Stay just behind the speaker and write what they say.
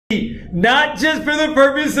not just for the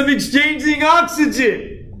purpose of exchanging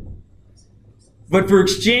oxygen, but for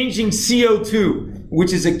exchanging CO2,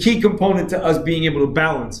 which is a key component to us being able to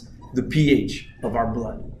balance the pH of our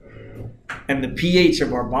blood and the pH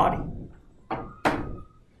of our body.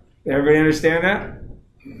 Everybody understand that?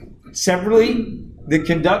 Separately, the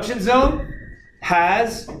conduction zone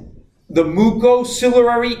has the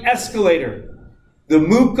mucociliary escalator. The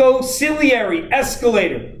mucociliary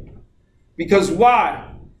escalator. Because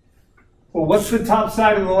why? Well, what's the top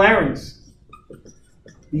side of the larynx?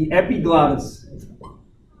 The epiglottis.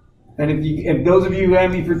 And if those of you who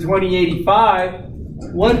had me for 2085,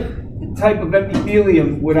 what type of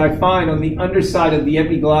epithelium would I find on the underside of the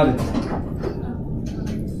epiglottis?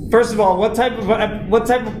 First of all, what type of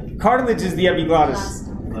cartilage is the epiglottis?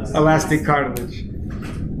 Elastic cartilage.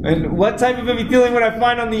 And what type of epithelium would I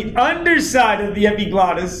find on the underside of the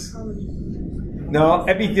epiglottis? No,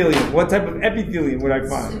 epithelium. What type of epithelium would I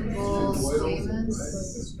find?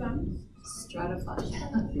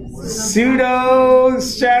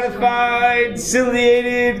 Pseudo-stratified,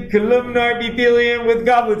 ciliated, columnar epithelium with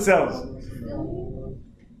goblet cells.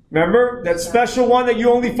 Remember that special one that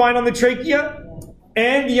you only find on the trachea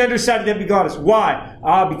and the underside of the epiglottis. Why?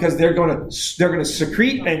 Because they're gonna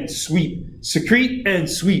secrete and sweep, secrete and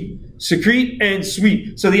sweep, secrete and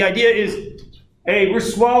sweep. So the idea is, hey, we're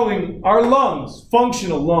swallowing our lungs,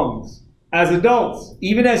 functional lungs, as adults,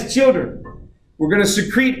 even as children. We're going to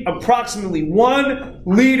secrete approximately 1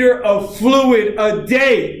 liter of fluid a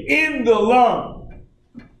day in the lung.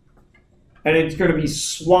 And it's going to be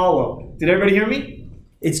swallowed. Did everybody hear me?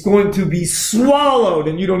 It's going to be swallowed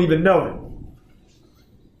and you don't even know it.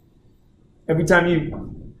 Every time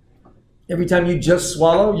you just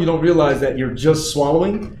swallow, you don't realize that you're just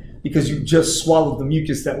swallowing because you just swallowed the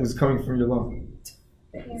mucus that was coming from your lung.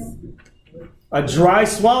 A dry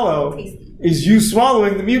swallow is you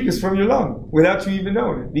swallowing the mucus from your lung without you even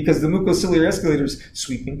knowing it, because the mucociliary escalator is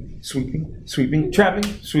sweeping, sweeping, sweeping, trapping,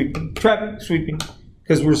 sweeping, trapping, sweeping,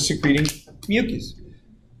 because we're secreting mucus.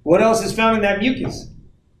 What else is found in that mucus?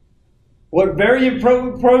 What very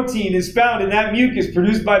important protein is found in that mucus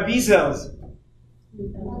produced by B cells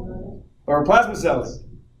or plasma cells?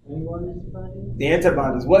 The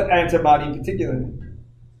antibodies. What antibody in particular?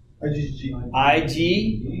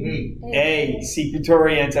 IgA,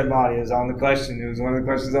 secretory antibody is on the question. It was one of the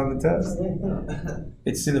questions on the test.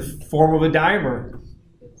 It's in the form of a dimer.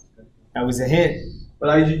 That was a hint. But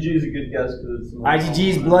IgG is a good guess because IgG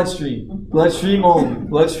is bloodstream. Bloodstream only.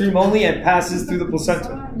 Bloodstream only, and passes through the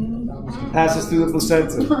placenta. Passes through the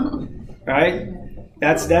placenta. Right?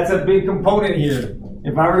 That's a big component here.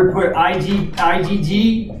 If I were to put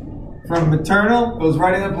IgG from maternal, goes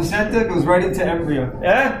right in the placenta, goes right into embryo.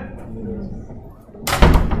 Yeah?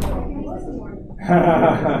 That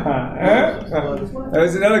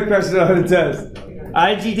was another question on the test.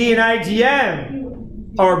 IgD and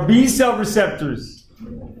IgM are B cell receptors.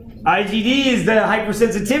 IgD is the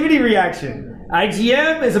hypersensitivity reaction.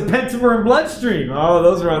 IgM is a pentamer in bloodstream. Oh,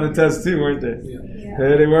 those were on the test too, weren't they?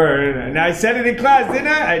 Yeah, they were. And I said it in class, didn't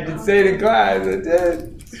I? I did say it in class. I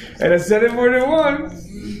did. And I said it more than once.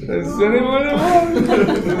 I said it more than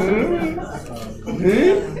once.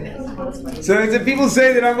 So people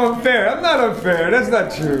say that I'm unfair. I'm not unfair. That's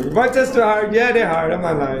not true. My tests are hard. Yeah, they're hard. I'm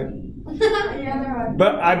not lying. Yeah, they're hard.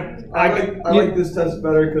 But I like this test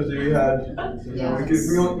better because we had, we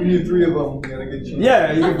knew 3 of them. We had a good chance.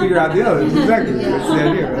 Yeah, you can figure out the others. Exactly. That's the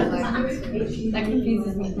idea, right? That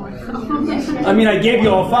confuses me more. I mean, I gave you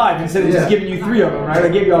all 5 instead of just giving you 3 of them, right? I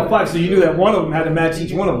gave you all 5, so you knew that one of them had to match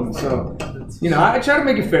each one of them. So, I try to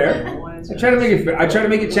make it fair. I try to make it fair. I try to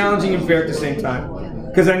make it challenging and fair at the same time.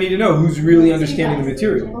 Because I need to know who's really understanding the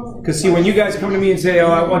material. Because see, when you guys come to me and say,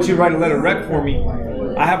 oh, I want you to write a letter rec for me,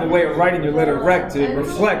 I have a way of writing your letter rec to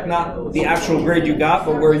reflect not the actual grade you got,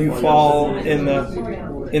 but where you fall in the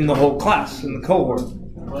whole class, in the cohort.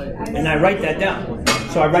 And I write that down.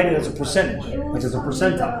 So I write it as a percentage, like as a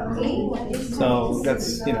percentile. So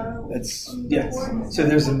that's, yes. So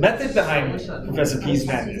there's a method behind Professor P's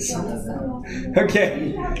madness.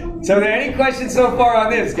 Okay. So are there any questions so far on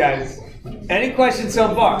this, guys? Any questions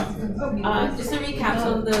so far? Just to recap,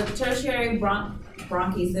 so the tertiary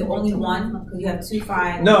bronchies, there only one, because you have 2,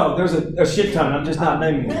 5. No, there's a shit ton. I'm just not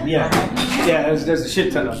naming them. Yeah, there's a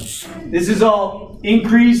shit ton of them. This is all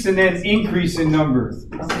increase and then increase in number.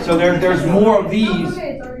 So there's more of these.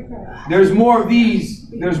 There's more of these.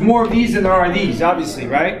 There's more of these than there are these, obviously,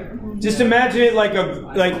 right? Just imagine it like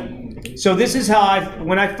so this is how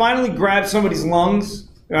when I finally grabbed somebody's lungs,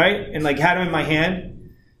 right, and had them in my hand,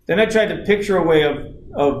 then I tried to picture a way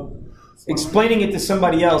of explaining it to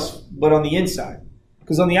somebody else, but on the inside.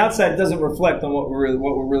 because on the outside it doesn't reflect on what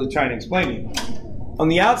we're really trying to explain to you. On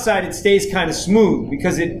the outside it stays kind of smooth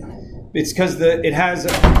because it has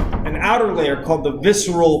an outer layer called the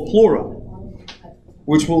visceral pleura,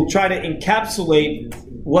 which will try to encapsulate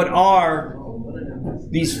what are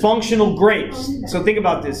these functional grapes. So think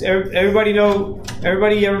about this. Everybody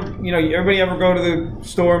ever go to the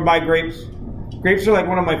store and buy grapes? Grapes are like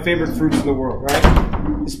one of my favorite fruits in the world,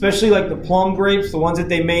 right? Especially like the plum grapes, the ones that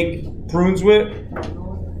they make prunes with,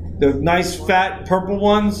 the nice fat purple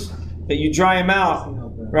ones that you dry them out,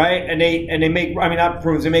 right? And they make, I mean not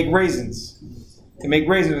prunes, they make raisins. They make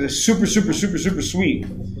raisins. They're super, super, super, super sweet.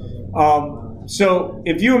 So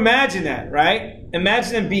if you imagine that, right?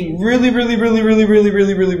 Imagine them being really, really, really, really, really,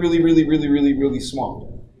 really, really, really, really, really, really, really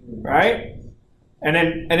small, right? And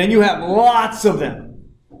then you have lots of them,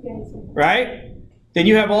 right? Then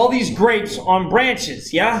you have all these grapes on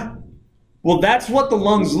branches, yeah? Well, that's what the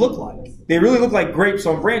lungs look like. They really look like grapes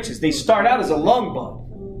on branches. They start out as a lung bud,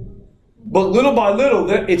 but little by little,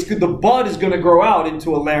 the bud is going to grow out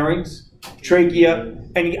into a larynx, trachea,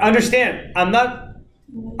 and you understand.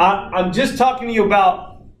 I'm just talking to you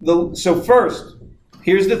about so first.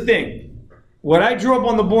 Here's the thing. What I drew up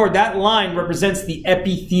on the board, that line represents the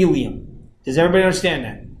epithelium. Does everybody understand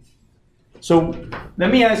that? So let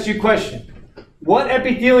me ask you a question. What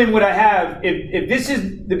epithelium would I have if this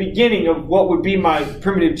is the beginning of what would be my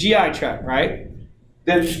primitive GI tract, right?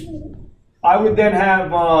 Then I would then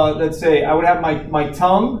have, let's say, I would have my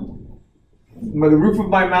tongue, the roof of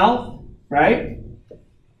my mouth, right?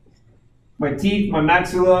 My teeth, my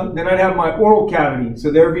maxilla. Then I'd have my oral cavity. So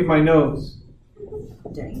there would be my nose.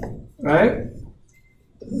 Right?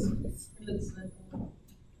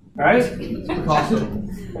 Right?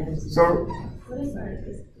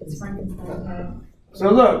 So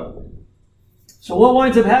look. So what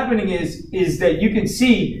winds up happening is that you can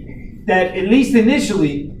see that at least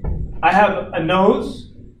initially I have a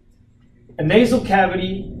nose, a nasal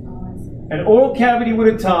cavity, an oral cavity with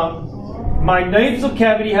a tongue. My nasal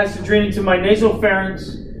cavity has to drain into my nasal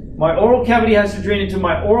pharynx. My oral cavity has to drain into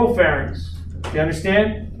my oral pharynx. You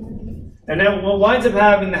understand? And then what winds up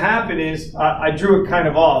having to happen is, I drew it kind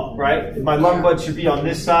of off, right? My lung bud should be on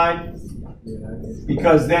this side,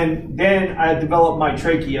 because then I develop my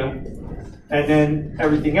trachea, and then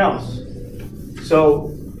everything else.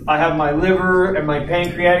 So I have my liver and my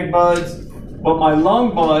pancreatic buds, but my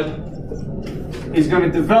lung bud is going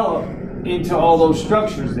to develop into all those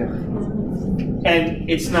structures there. And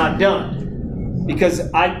it's not done. Because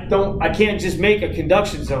I can't just make a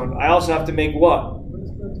conduction zone. I also have to make what?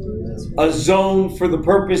 A zone for the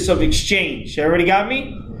purpose of exchange. Everybody got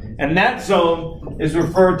me? And that zone is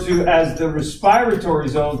referred to as the respiratory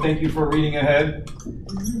zone. Thank you for reading ahead.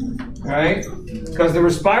 All right? Because the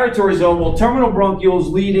respiratory zone, well, terminal bronchioles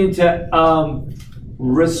lead into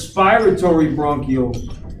respiratory bronchioles.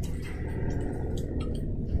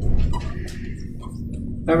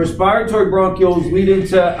 And respiratory bronchioles lead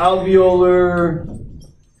into alveolar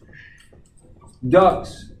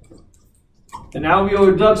ducts. And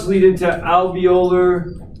alveolar ducts lead into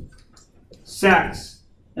alveolar sacs.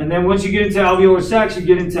 And then once you get into alveolar sacs, you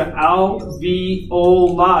get into alveoli.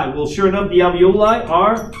 Well, sure enough, the alveoli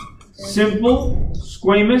are simple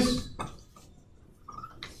squamous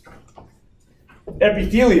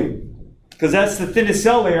epithelium. Because that's the thinnest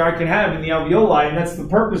cell layer I can have in the alveoli, and that's the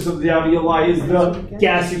purpose of the alveoli, is the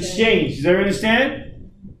gas exchange. Does everyone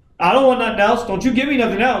understand? I don't want nothing else. Don't you give me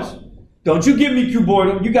nothing else. Don't you give me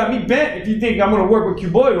cuboidal. You got me bent if you think I'm going to work with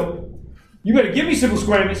cuboidal. You better give me simple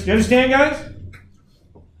squamous. You understand, guys?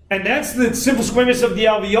 And that's the simple squamous of the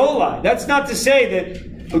alveoli. That's not to say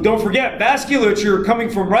that, don't forget, vasculature coming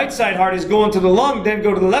from right side heart is going to the lung, then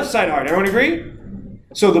go to the left side heart. Everyone agree?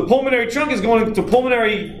 So the pulmonary trunk is going to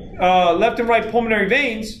pulmonary left and right pulmonary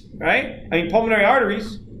veins, right? I mean pulmonary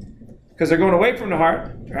arteries, because they're going away from the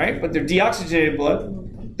heart, right? But they're deoxygenated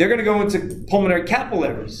blood. They're going to go into pulmonary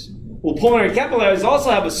capillaries. Well, pulmonary capillaries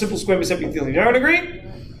also have a simple squamous epithelium. Everyone agree?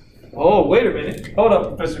 Oh, wait a minute. Hold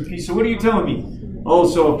up, Professor P. So what are you telling me? Oh,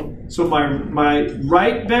 so my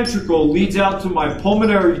right ventricle leads out to my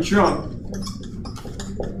pulmonary trunk,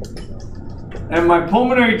 and my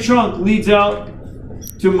pulmonary trunk leads out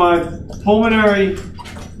to my pulmonary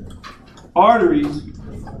arteries,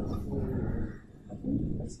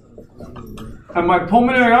 and my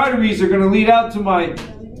pulmonary arteries are going to lead out to my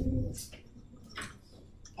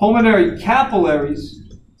pulmonary capillaries.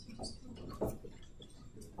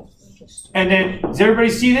 And then, does everybody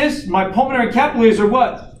see this? My pulmonary capillaries are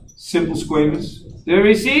what? Simple squamous. Does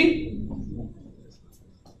everybody see?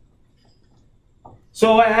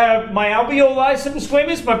 So I have my alveoli, simple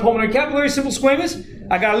squamous, my pulmonary capillary, simple squamous.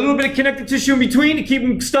 I got a little bit of connective tissue in between to keep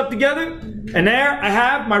them stuck together. And there I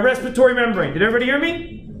have my respiratory membrane. Did everybody hear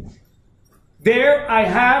me? There I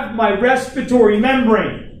have my respiratory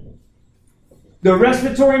membrane. The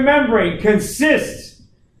respiratory membrane consists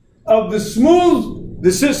of the simple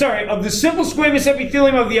squamous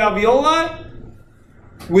epithelium of the alveoli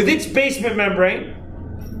with its basement membrane,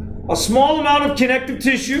 a small amount of connective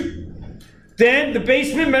tissue, then the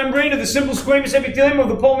basement membrane of the simple squamous epithelium of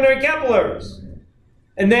the pulmonary capillaries,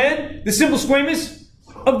 and then the simple squamous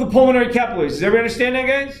of the pulmonary capillaries. Does everybody understand that,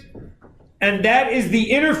 guys? And that is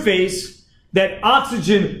the interface that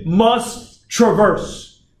oxygen must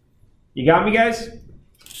traverse. You got me, guys?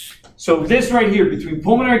 So this right here, between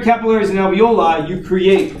pulmonary capillaries and alveoli, you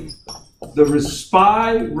create the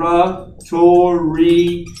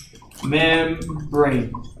respiratory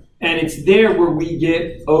membrane. And it's there where we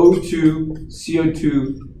get O2,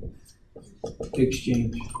 CO2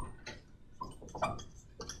 exchange.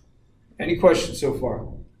 Any questions so far?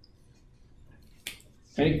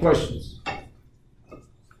 Any questions?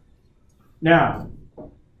 Now,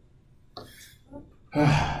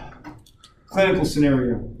 clinical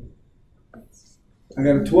scenario. I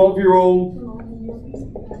got a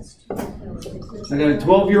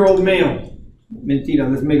 12-year-old male. Mentira,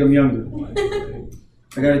 let's make him younger.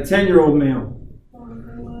 I got a 10-year-old male.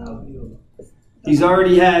 He's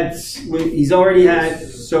already had, so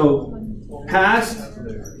past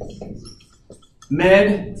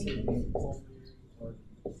med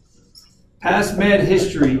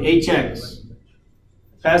history, HX.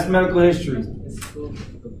 Past medical history.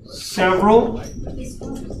 Several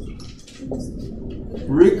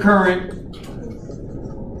recurrent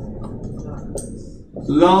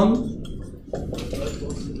lung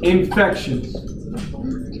infections.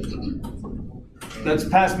 That's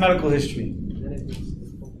past medical history.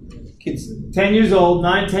 Kid's 10 years old,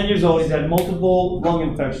 9, 10 years old. He's had multiple lung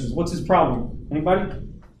infections. What's his problem? Anybody?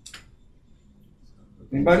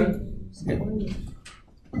 Anybody?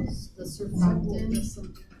 The surfactant.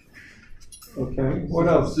 Okay. What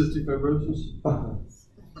else? Cystic fibrosis.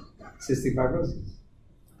 Cystic fibrosis.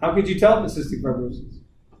 How could you tell if it's cystic fibrosis?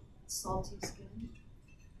 Salty skin.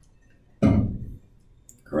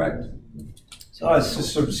 Correct. So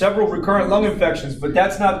several recurrent lung infections, but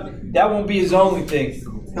that won't be his only thing.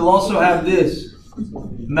 He'll also have this.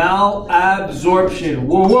 Malabsorption.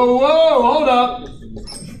 Whoa, whoa, whoa, hold up.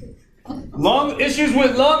 Issues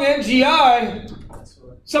with lung and GI.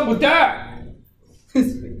 What's up with that?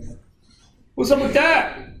 What's up with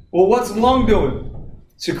that? Well, what's lung doing?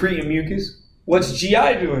 Secreting mucus. What's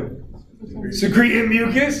GI doing? Secreting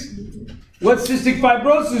mucus. What's cystic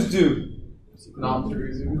fibrosis do? It's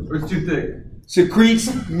too thick.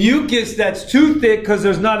 Secretes mucus that's too thick because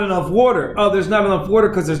there's not enough water. Oh, there's not enough water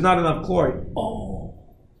because there's not enough chloride. Oh,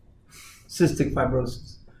 cystic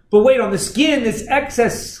fibrosis. But wait, on the skin, there's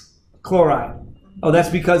excess chloride. Oh, that's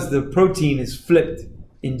because the protein is flipped.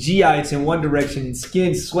 In GI, it's in one direction. In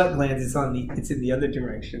skin, sweat glands, it's in the other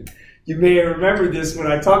direction. You may remember this when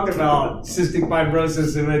I talked about cystic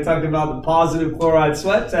fibrosis and I talked about the positive chloride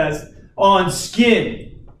sweat test on skin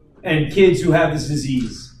and kids who have this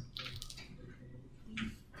disease.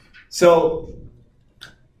 So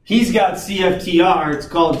he's got CFTR. It's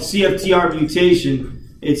called CFTR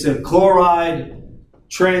mutation. It's a chloride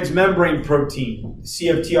transmembrane protein,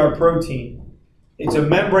 CFTR protein. It's a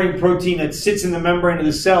membrane protein that sits in the membrane of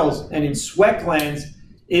the cells, and in sweat glands,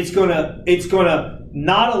 it's gonna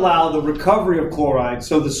not allow the recovery of chloride.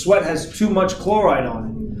 So the sweat has too much chloride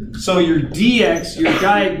on it. So your DX, your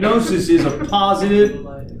diagnosis is a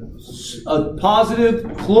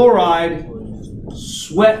positive chloride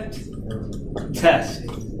sweat test.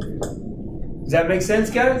 Does that make sense,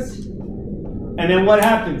 guys? And then what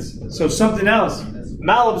happens? So something else.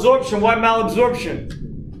 Malabsorption. Why malabsorption?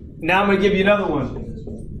 Now I'm going to give you another one.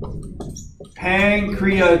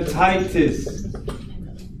 Pancreatitis.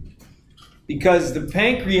 Because the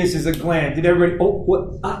pancreas is a gland. Did everybody? Oh,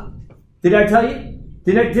 what? Did I tell you?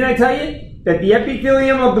 Did I tell you that the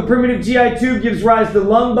epithelium of the primitive GI tube gives rise to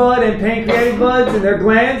lung bud and pancreatic buds and their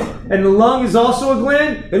glands, and the lung is also a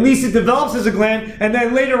gland? At least it develops as a gland, and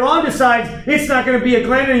then later on decides it's not going to be a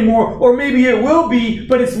gland anymore, or maybe it will be,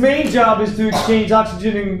 but its main job is to exchange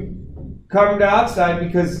oxygen and carbon dioxide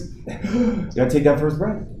because you got to take that first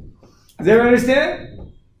breath. Does everyone understand?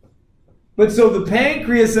 But so the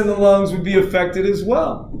pancreas and the lungs would be affected as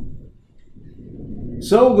well.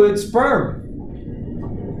 So would sperm.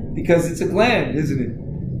 Because it's a gland, isn't it?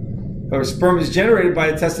 Or sperm is generated by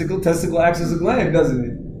a testicle. Testicle acts as a gland, doesn't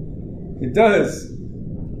it? It does.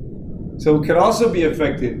 So it could also be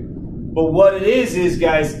affected. But what it is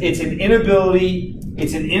guys, it's an inability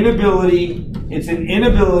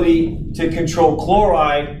to control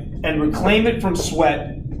chloride and reclaim it from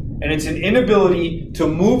sweat. And it's an inability to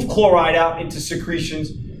move chloride out into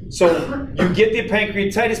secretions. So you get the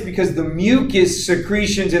pancreatitis because the mucus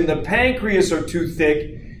secretions in the pancreas are too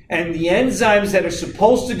thick, and the enzymes that are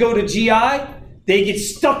supposed to go to GI, they get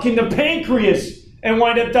stuck in the pancreas and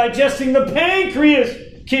wind up digesting the pancreas.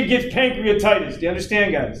 Kid gets pancreatitis. Do you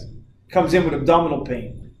understand, guys? Comes in with abdominal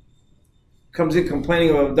pain. Comes in complaining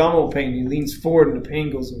of abdominal pain. He leans forward and the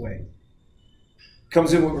pain goes away.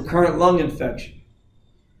 Comes in with recurrent lung infection.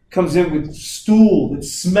 Comes in with stool that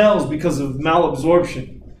smells because of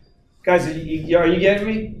malabsorption. Guys, are you getting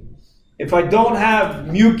me? If I don't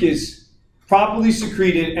have mucus properly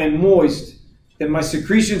secreted and moist, then my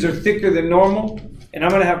secretions are thicker than normal, and I'm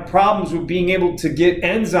going to have problems with being able to get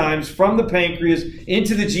enzymes from the pancreas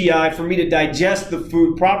into the GI for me to digest the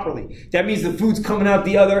food properly. That means the food's coming out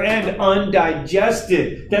the other end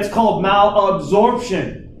undigested. That's called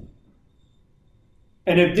malabsorption.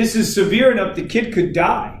 And if this is severe enough, the kid could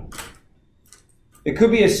die. It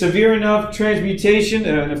could be a severe enough transmutation,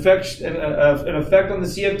 an effect on the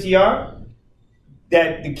CFTR,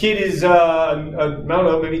 that the kid is, I don't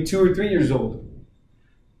know, maybe 2 or 3 years old.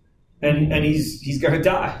 And he's going to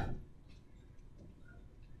die.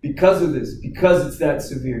 Because of this, because it's that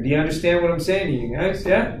severe. Do you understand what I'm saying to you guys?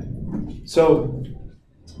 Yeah? So,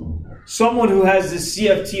 someone who has this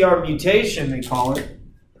CFTR mutation, they call it,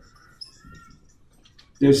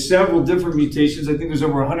 there's several different mutations. I think there's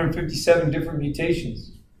over 157 different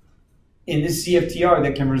mutations in this CFTR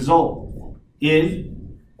that can result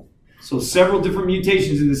in, so several different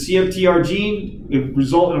mutations in the CFTR gene that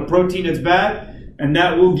result in a protein that's bad, and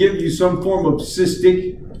that will give you some form of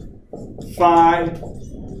cystic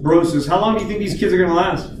fibrosis. How long do you think these kids are going to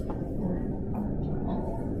last?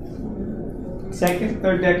 Second,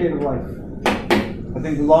 third decade of life. I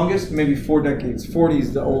think the longest, maybe 4 decades. 40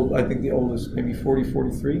 is the old, I think the oldest, maybe 40,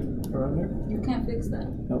 43, around there. You can't fix that.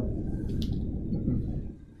 No.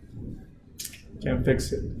 Can't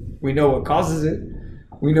fix it. We know what causes it.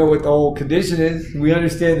 We know what the whole condition is. We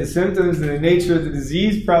understand the symptoms and the nature of the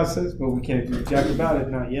disease process, but we can't do jack about it,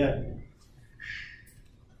 not yet.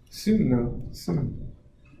 Soon, though. Soon.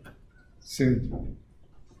 Soon.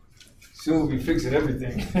 Soon we'll be fixing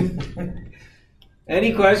everything.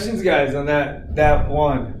 Any questions, guys, on that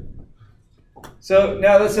one? So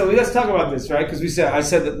now let's talk about this, right? Because I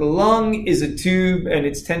said that the lung is a tube and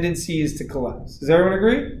its tendency is to collapse. Does everyone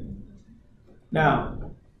agree?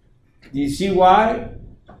 Now, do you see why?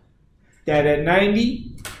 That at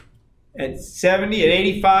 90, at 70, at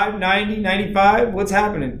 85, 90, 95, what's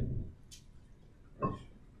happening?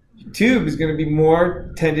 Your tube is going to be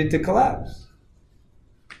more tended to collapse.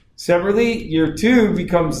 Separately, your tube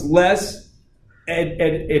becomes less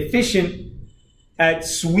efficient at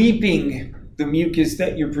sweeping the mucus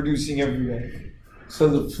that you're producing every day. So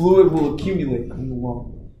the fluid will accumulate in the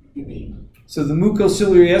lung. So the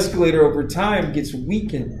mucociliary escalator over time gets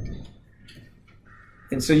weakened.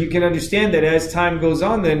 And so you can understand that as time goes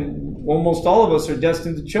on, then almost all of us are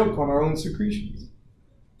destined to choke on our own secretions.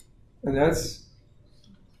 And that's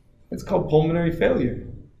called pulmonary failure.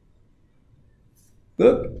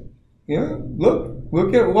 Look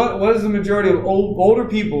at what is the majority of older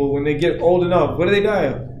people when they get old enough? What do they die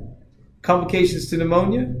of? Complications to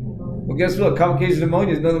pneumonia? Well, guess what? Complications to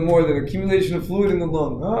pneumonia is nothing more than accumulation of fluid in the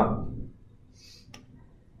lung.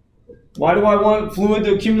 Why do I want fluid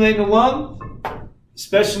to accumulate in the lung?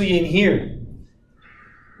 Especially in here.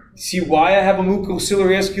 See why I have a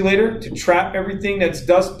mucociliary escalator? To trap everything that's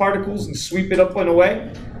dust particles and sweep it up and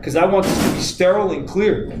away? Because I want this to be sterile and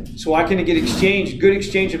clear, so I can get good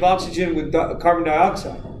exchange of oxygen with carbon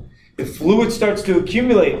dioxide. If fluid starts to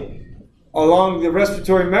accumulate along the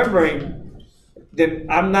respiratory membrane, then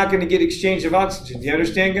I'm not going to get exchange of oxygen. Do you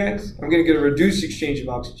understand, guys? I'm going to get a reduced exchange of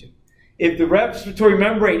oxygen. If the respiratory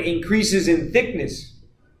membrane increases in thickness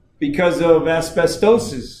because of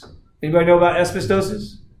asbestosis, anybody know about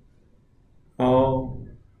asbestosis? Oh,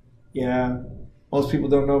 yeah. Most people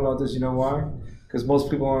don't know about this. You know why? Because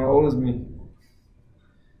most people aren't old as me.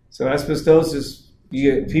 So asbestosis,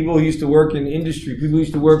 you get people who used to work in industry, people who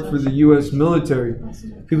used to work for the U.S. military,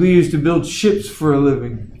 people who used to build ships for a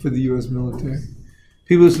living for the U.S. military,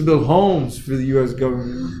 people who used to build homes for the U.S.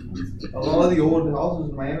 government. A lot of the old houses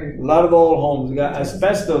in Miami. A lot of the old homes, they got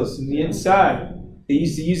asbestos in the inside. They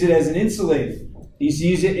used to use it as an insulator. They used to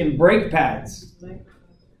use it in brake pads.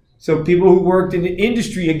 So people who worked in the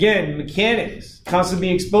industry, again, mechanics, constantly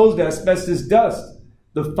being exposed to asbestos dust.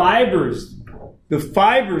 The fibers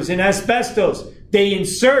in asbestos They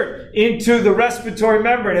insert into the respiratory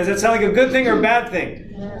membrane. Does that sound like a good thing or a bad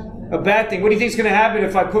thing? A bad thing. What do you think is going to happen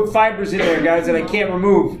if I put fibers in there, guys, that I can't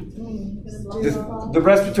remove? The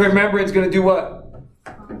respiratory membrane is going to do what?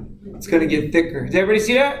 It's going to get thicker. Does everybody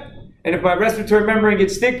see that? And if my respiratory membrane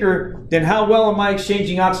gets thicker, then how well am I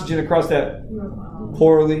exchanging oxygen across that?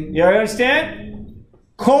 Poorly. You understand?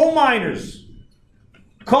 Coal miners.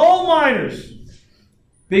 Coal miners.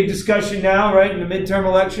 Big discussion now, right, in the midterm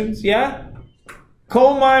elections. Yeah?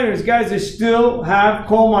 Coal miners. Guys, they still have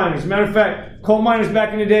coal miners. As a matter of fact, coal miners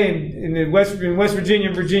back in the day in West Virginia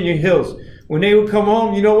and Virginia hills, when they would come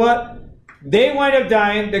home, you know what? They wind up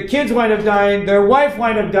dying, their kids wind up dying, their wife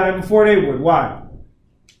wind up dying before they would. Why?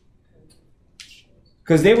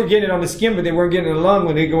 Because they were getting it on the skin, but they weren't getting it in the lung.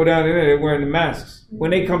 When they go down in there, they're wearing the masks. When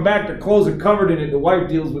they come back, their clothes are covered in it. The wife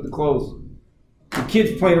deals with the clothes. The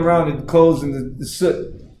kids playing around in the clothes and the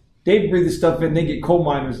soot. They breathe the stuff in, they get coal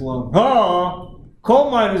miner's lung. Oh, coal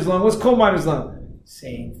miner's lung. What's coal miner's lung?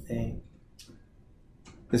 Same thing.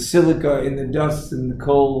 The silica in the dust in the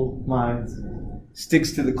coal mines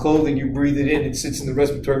sticks to the clothing, you breathe it in, it sits in the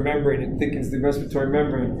respiratory membrane, it thickens the respiratory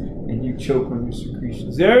membrane, and you choke on your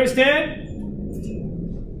secretions. Do you understand?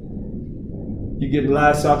 You get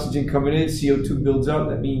less oxygen coming in, CO2 builds up,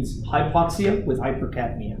 that means hypoxia with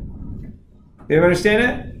hypercapnia. Do you understand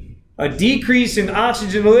that? A decrease in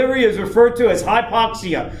oxygen delivery is referred to as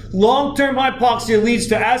hypoxia. Long-term hypoxia leads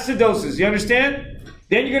to acidosis. You understand?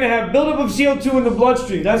 Then you're going to have buildup of CO2 in the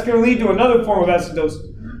bloodstream. That's going to lead to another form of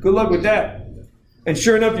acidosis. Good luck with that. And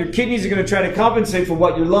sure enough, your kidneys are going to try to compensate for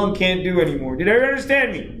what your lung can't do anymore. Did everyone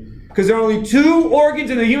understand me? Because there are only two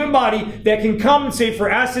organs in the human body that can compensate for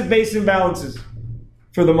acid-base imbalances,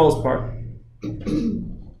 for the most part.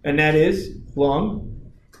 And that is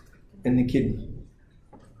lung and the kidney.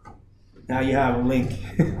 Now you have a link.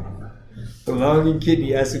 The lung and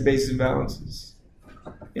kidney acid-base imbalances.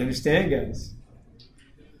 You understand, guys?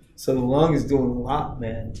 So the lung is doing a lot,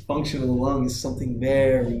 man. The function of the lung is something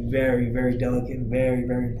very, very, very delicate and very,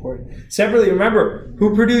 very important. Separately, remember, who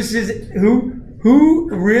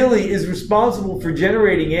really is responsible for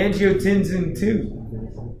generating angiotensin II?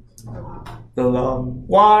 The lung.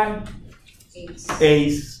 Why?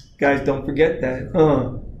 ACE. Guys, don't forget that.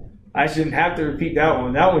 I shouldn't have to repeat that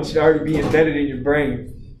one. That one should already be embedded in your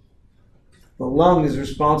brain. The lung is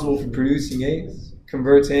responsible for producing ACE.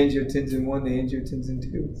 Converts angiotensin I to angiotensin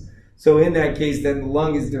II. So in that case, then the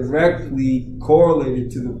lung is directly correlated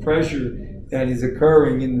to the pressure that is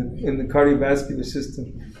occurring in the cardiovascular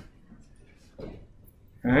system. All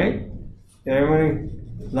right? Everybody,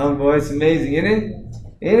 lung voice, amazing, isn't it?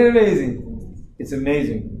 Ain't it amazing? It's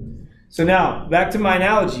amazing. So now, back to my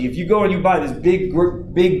analogy. If you go and you buy this big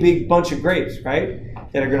bunch of grapes, right,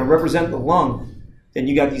 that are going to represent the lung, then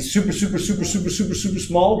you got these super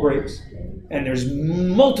small grapes, and there's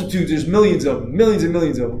multitudes, there's millions of them, millions and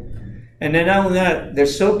millions of them. And then not only that, they're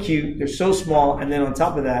so cute, they're so small, and then on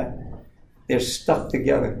top of that, they're stuck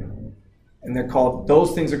together. And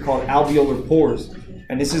those things are called alveolar pores.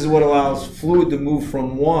 And this is what allows fluid to move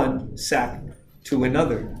from one sac to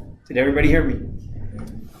another. Did everybody hear me?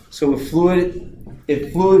 So if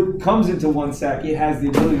fluid comes into one sac, it has the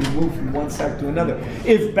ability to move from one sac to another.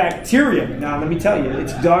 If bacteria, now let me tell you,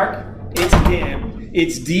 it's dark, it's damp,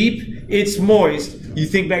 it's deep, it's moist. You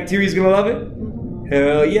think bacteria is going to love it?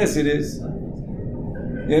 Hell yes it is.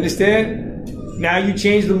 You understand? Now you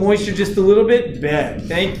change the moisture just a little bit? Bet.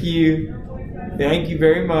 Thank you. Thank you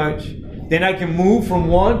very much. Then I can move from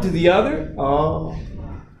one to the other? Oh.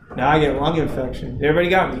 Now I get lung infection. Everybody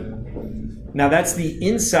got me? Now that's the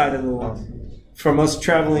inside of the lung. From us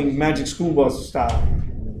traveling magic school bus style.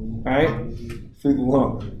 Alright? Through the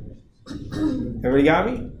lung. Everybody got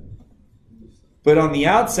me? But on the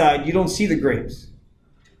outside, you don't see the grapes.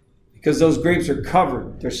 Because those grapes are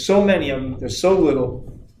covered. There's so many of them. There's so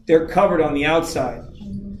little. They're covered on the outside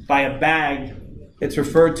by a bag. It's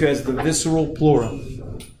referred to as the visceral pleura.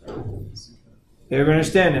 You ever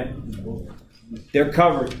understand that? They're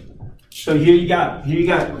covered. So here you got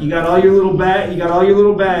all your little bags. You got all your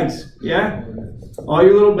little bags. Yeah? All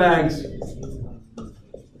your little bags.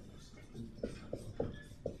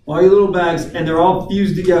 All your little bags, and they're all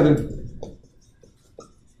fused together.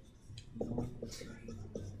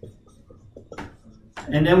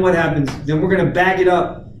 And then what happens? Then we're going to bag it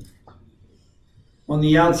up on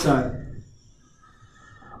the outside.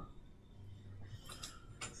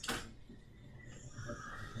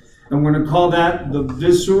 And we're going to call that the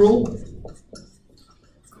visceral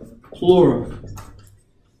pleura.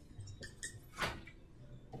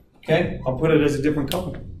 Okay? I'll put it as a different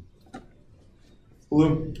color.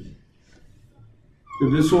 Blue. The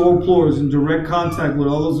visceral pleura is in direct contact with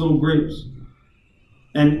all those little grapes.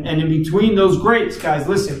 And in between those grapes, guys,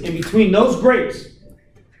 listen, in between those grapes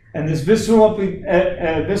and this visceral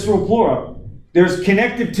pleura, there's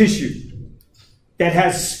connective tissue that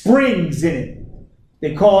has springs in it.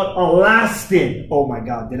 They call it elastin. Oh my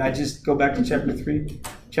God, did I just go back to chapter 3,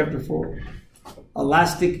 chapter 4?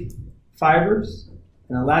 Elastic fibers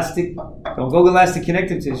and elastic, don't go elastic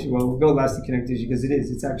connective tissue. Well, we'll go elastic connective tissue because it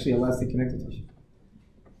is. It's actually elastic connective tissue.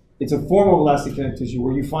 It's a form of elastic connective tissue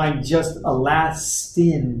where you find just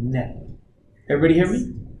elastin. Everybody hear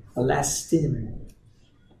me? Elastin.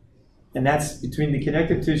 And that's between the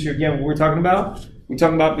connective tissue. Again, what we're talking about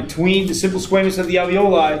between the simple squamous of the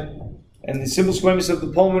alveoli and the simple squamous of the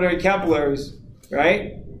pulmonary capillaries,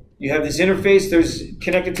 right? You have this interface, there's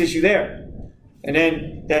connective tissue there. And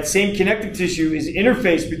then that same connective tissue is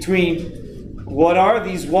interfaced between what are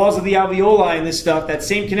these walls of the alveoli and this stuff. That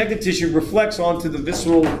same connective tissue reflects onto the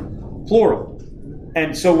visceral pleura.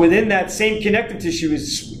 And so within that same connective tissue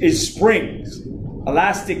is springs,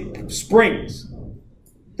 elastic springs.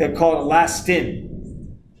 They're called elastin,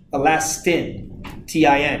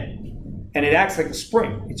 T-I-N. And it acts like a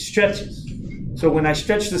spring. It stretches. So when I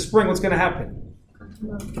stretch the spring, what's going to happen?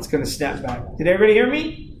 It's going to snap back. Did everybody hear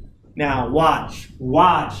me? Now watch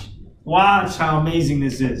how amazing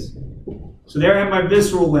this is. So there I have my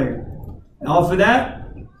visceral layer. And off of that,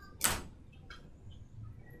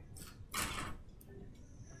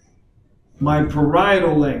 my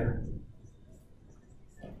parietal layer.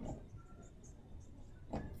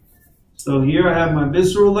 So here I have my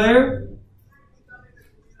visceral layer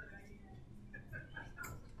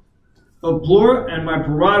of pleura and my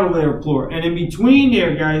parietal layer of pleura. And in between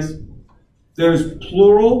there, guys, there's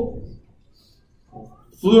pleural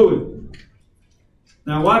fluid.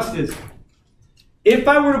 Now watch this. If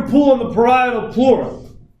I were to pull on the parietal pleura,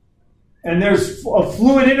 and there's a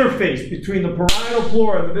fluid interface between the parietal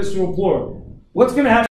pleura and the visceral pleura, what's going to happen?